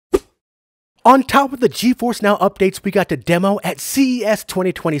On top of the GeForce Now updates, we got the demo at CES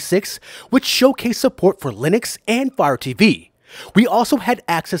 2026, which showcased support for Linux and Fire TV. We also had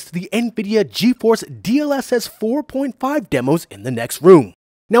access to the Nvidia GeForce DLSS 4.5 demos in the next room.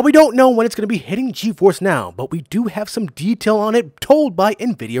 Now, we don't know when it's going to be hitting GeForce Now, but we do have some detail on it told by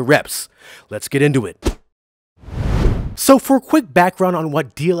Nvidia reps. Let's get into it. So for a quick background on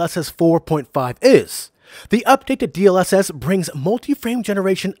what DLSS 4.5 is, the update to DLSS brings multi-frame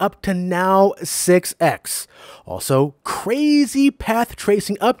generation up to now 6x. Also, crazy path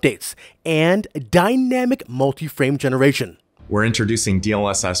tracing updates and dynamic multi-frame generation. We're introducing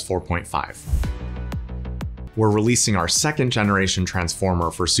DLSS 4.5. We're releasing our second generation transformer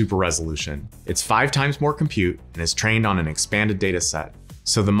for super resolution. It's 5 times more compute and is trained on an expanded data set.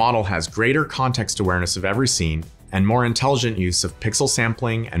 So the model has greater context awareness of every scene and more intelligent use of pixel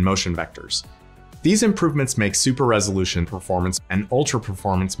sampling and motion vectors. These improvements make super resolution performance and ultra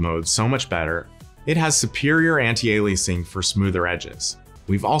performance modes so much better. It has superior anti-aliasing for smoother edges.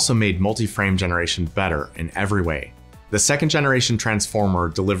 We've also made multi-frame generation better in every way. The second generation transformer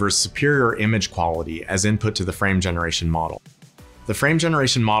delivers superior image quality as input to the frame generation model. The frame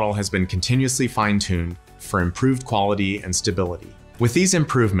generation model has been continuously fine-tuned for improved quality and stability. With these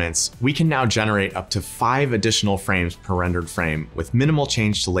improvements, we can now generate up to 5 additional frames per rendered frame with minimal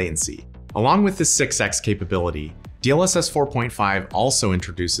change to latency. Along with this 6x capability, DLSS 4.5 also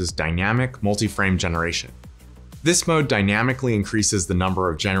introduces dynamic multi-frame generation. This mode dynamically increases the number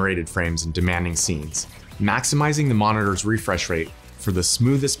of generated frames in demanding scenes, maximizing the monitor's refresh rate for the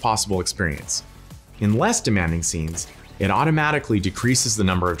smoothest possible experience. In less demanding scenes, it automatically decreases the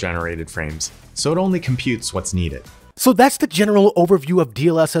number of generated frames, so it only computes what's needed. So that's the general overview of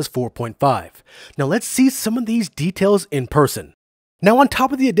DLSS 4.5. Now let's see some of these details in person. Now, on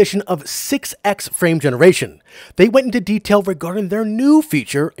top of the addition of 6x frame generation, they went into detail regarding their new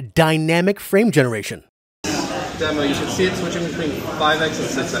feature, dynamic frame generation. Demo, you should see it switching between 5x and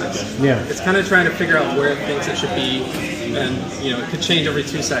 6x. Yeah. It's kind of trying to figure out where it thinks it should be, and it could change every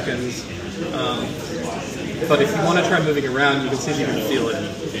 2 seconds. But if you want to try moving around, you can see if you can feel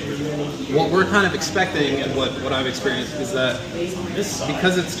it. What we're kind of expecting, and what I've experienced, is that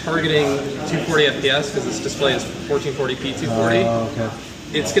because it's targeting 240 FPS, because this display is 1440p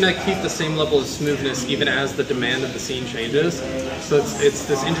 240, it's going to keep the same level of smoothness even as the demand of the scene changes. So it's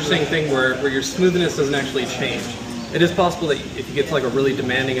this interesting thing where your smoothness doesn't actually change. It is possible that if you get to like a really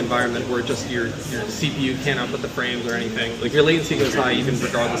demanding environment where just your CPU can't output the frames or anything, like your latency goes high even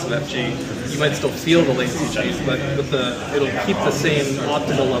regardless of FG, you might still feel the latency change, but it'll keep the same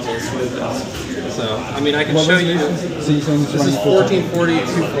optimal level of smoothness. So, I mean, I can show you, this is 1440,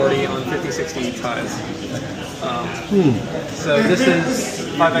 240 on 5060 ties. So this is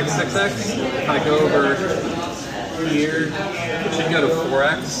 5x, 6x. If I go over here, it should go to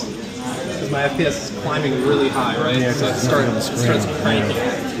 4x. Because my FPS is climbing really high, right? Yeah, so it starts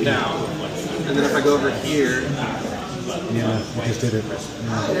cranking down. And then if I go over here, yeah, I just did it.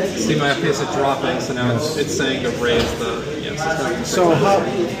 Yeah. See, my FPS is dropping, so now it's saying to raise the. Yes,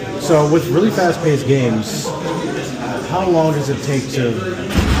 so with really fast-paced games, how long does it take to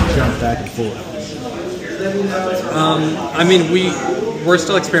jump back and forth? I mean, we're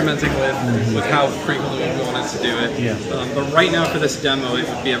still experimenting with how frequently we want us to do it. Yeah. But right now for this demo, it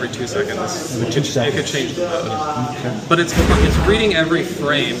would be every 2 seconds. Every 2 seconds. It could change the mode. Okay. But it's reading every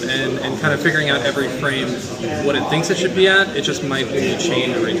frame and kind of figuring out every frame what it thinks it should be at. It just might only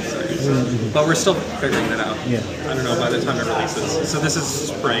change every 2 seconds. But we're still figuring that out. Yeah. I don't know by the time it releases. So this is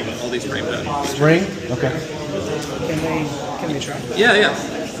spring. All these frames out. Spring? Okay. Can they try? Yeah.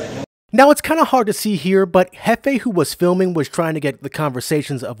 Now, it's kind of hard to see here, but Hefe, who was filming, was trying to get the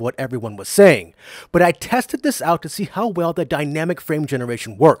conversations of what everyone was saying. But I tested this out to see how well the dynamic frame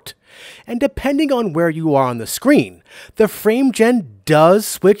generation worked. And depending on where you are on the screen, the frame gen does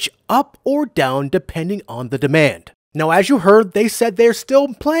switch up or down depending on the demand. Now, as you heard, they said they're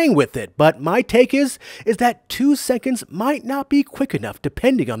still playing with it, but my take is that 2 seconds might not be quick enough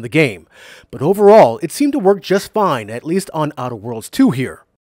depending on the game. But overall, it seemed to work just fine, at least on Outer Worlds 2 here.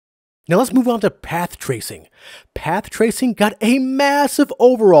 Now let's move on to path tracing. Path tracing got a massive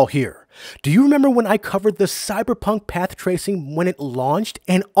overhaul here. Do you remember when I covered the Cyberpunk path tracing when it launched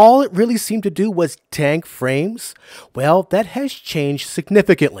and all it really seemed to do was tank frames? Well, that has changed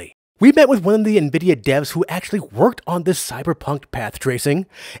significantly. We met with one of the Nvidia devs who actually worked on this Cyberpunk path tracing,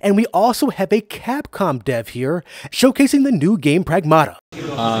 and we also have a Capcom dev here showcasing the new game Pragmata.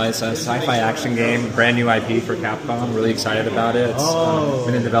 It's a sci-fi action game, brand new IP for Capcom. Really excited about it. It's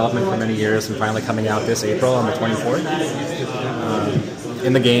been in development for many years and finally coming out this April on the 24th.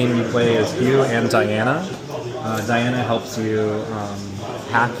 In the game, you play as Hugh and Diana. Diana helps you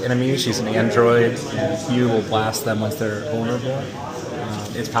hack enemies. She's an android, and you will blast them once they're vulnerable.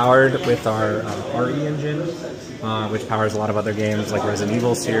 It's powered with our RE engine, which powers a lot of other games like Resident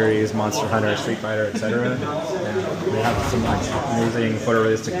Evil series, Monster Hunter, Street Fighter, etc. We have some amazing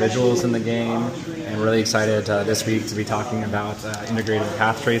photorealistic visuals in the game, and we're really excited this week to be talking about integrating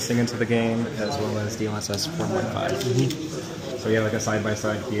path tracing into the game, as well as DLSS 4.5. So we have like a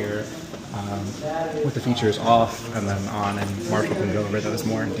side-by-side here with the features off and then on, and Marshall can go over those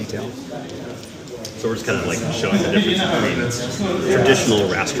more in detail. So we're just kind of like showing the difference between traditional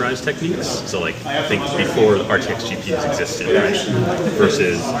rasterized techniques, so like I think before the RTX GPUs existed, right,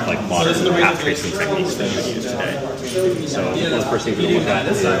 versus like modern path tracing techniques that you would use today. So one of the first things we look at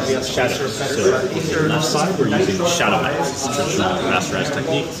is shadows. So on the left side, we're using shadow masks, traditional rasterized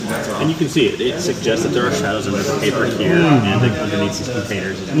technique, and you can see it. It suggests that there are shadows under the paper here and underneath these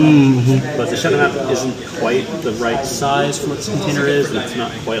containers as well. But the shadow map isn't quite the right size for what this container is, and it's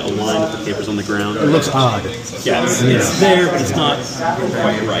not quite aligned with the papers on the ground. It looks odd. Yeah, it's there, but it's not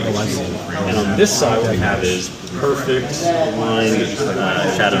quite right. And on this side, what we have is perfect aligned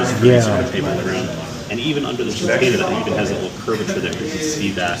shadows for each of the paper on the ground. And even under the container, that even has a little curvature there. You can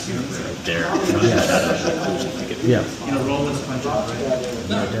see that right there. Yeah,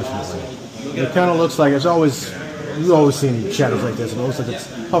 definitely. It kind of looks like you've always seen shadows like this. It looks like it's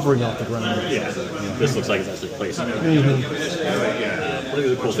hovering off the ground. Yeah, this looks like it's actually placing it. One of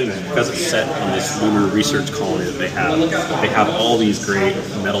the cool things is because it's set on this lunar research colony that they have all these great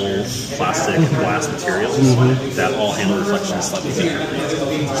metal, plastic, and glass materials that all handle reflections slightly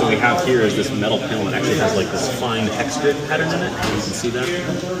differently. So what we have here is this metal panel that actually has like this fine hex grid pattern in it. You can see that.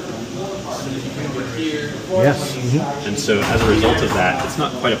 Yes. And so as a result of that, it's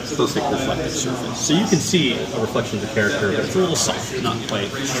not quite a perfect reflective surface. So you can see a reflection of the character, but it's a little soft, not quite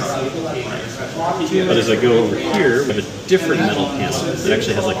sharp. Right? But as I go over here, we have a different metal panel. It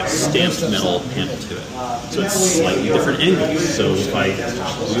actually has like a stamped metal panel to it. So it's slightly different angles. So if I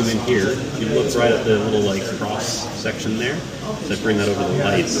zoom in here, you look right at the little like cross section there. So I bring that over the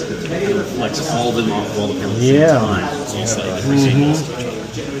lights, it reflects all the panels at the same time. It's all slightly different angles to each other.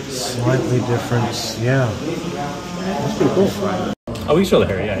 Slightly different, yeah. That's pretty cool. Oh, we show the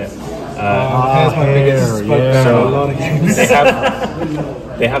hair, yeah. So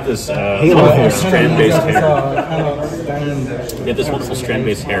they have this wonderful strand-based hair. They have this wonderful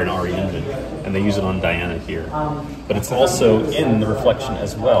strand-based hair in RE Engine, and they use it on Diana here. But it's also in the reflection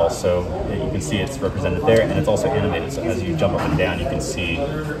as well, so you can see it's represented there, and it's also animated. So as you jump up and down, you can see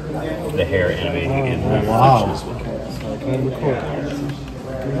the hair animating in the reflection as well.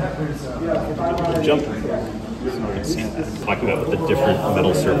 Jump. Talking about the different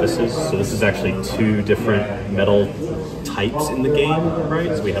metal surfaces. So this is actually two different metal types in the game,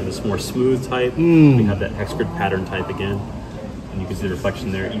 right? So we have this more smooth type. We have that hex grid pattern type again. And you can see the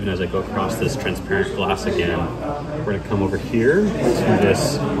reflection there. Even as I go across this transparent glass again, we're going to come over here to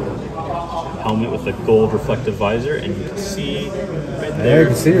this helmet with a gold reflective visor, and you can see right there. You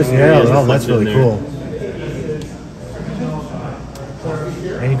can see this. Yeah, oh, that's really cool.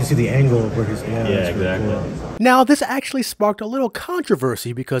 And you can see the angle where he's. Yeah, exactly. Really cool. Now, this actually sparked a little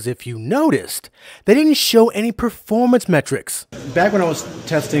controversy because if you noticed, they didn't show any performance metrics. Back when I was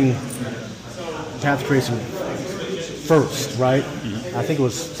testing path tracing first, right? I think it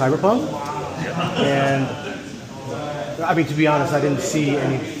was Cyberpunk, and I mean, to be honest, I didn't see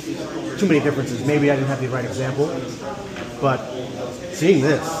too many differences. Maybe I didn't have the right example, but seeing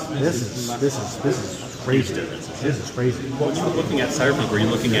this is crazy. This is crazy. Well, when you were looking at Cyberpunk, were you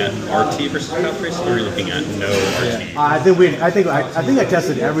looking at RT versus path tracing, or were you looking at no RT? I think I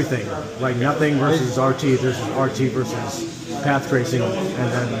tested everything, like nothing versus RT versus RT versus path tracing,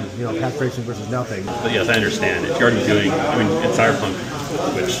 and then path tracing versus nothing. But yes, I understand. If you're already doing, I mean, in Cyberpunk,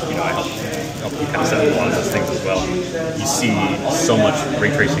 which I help you kind of set up a lot of those things as well. You see so much ray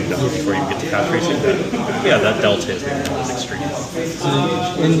tracing done before you get to path tracing. But yeah, that delta is maybe not as extreme.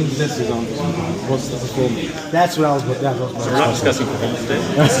 In this example, what's the performance? That's what I was. So we're not discussing performance today.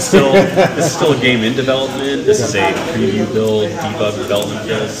 This is still a game in development. This is a preview build, debug development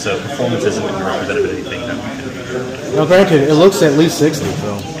build. So performance isn't going to be representative of anything that we can do. Now, granted, it looks at least 60,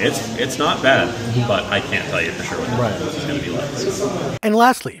 so it's not bad, but I can't tell you for sure what the performance is going to be like. So. And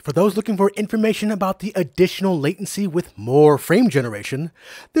lastly, for those looking for information about the additional latency with more frame generation,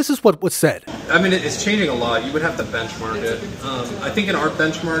 this is what was said. I mean, it's changing a lot. You would have to benchmark it. I think in our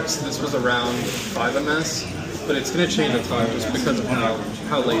benchmarks, this was around 5 ms, but it's going to change a ton just because of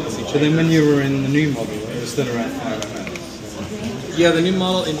how latency changes. But then when you were in the new model, it was still around 5 ms. Yeah, the new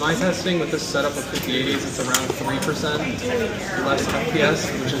model, in my testing with this setup of 5080s, it's around 3% less FPS,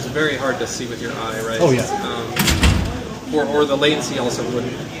 which is very hard to see with your eye, right? Oh, yeah. or the latency also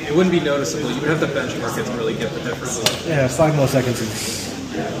wouldn't be noticeable. You would have to benchmark it to really get the difference. Yeah, 5 milliseconds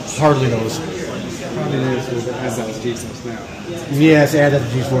is hardly noticeable. Probably noticeable, but add that to GeForce Now. Yes, add that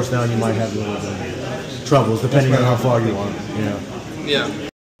to GeForce Now and you might have a little bit of troubles, depending on how far you are. Yeah.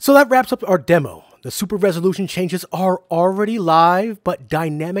 So that wraps up our demo. The super resolution changes are already live, but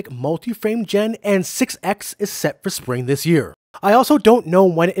dynamic multi-frame gen and 6X is set for spring this year. I also don't know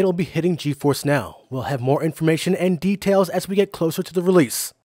when it'll be hitting GeForce Now. We'll have more information and details as we get closer to the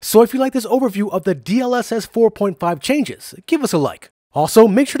release. So if you like this overview of the DLSS 4.5 changes, give us a like. Also,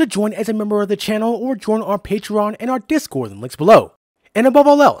 make sure to join as a member of the channel or join our Patreon and our Discord in the links below. And above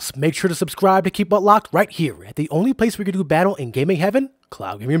all else, make sure to subscribe to keep it locked right here at the only place we can do battle in gaming heaven,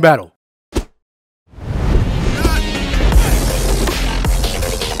 Cloud Gaming Battle.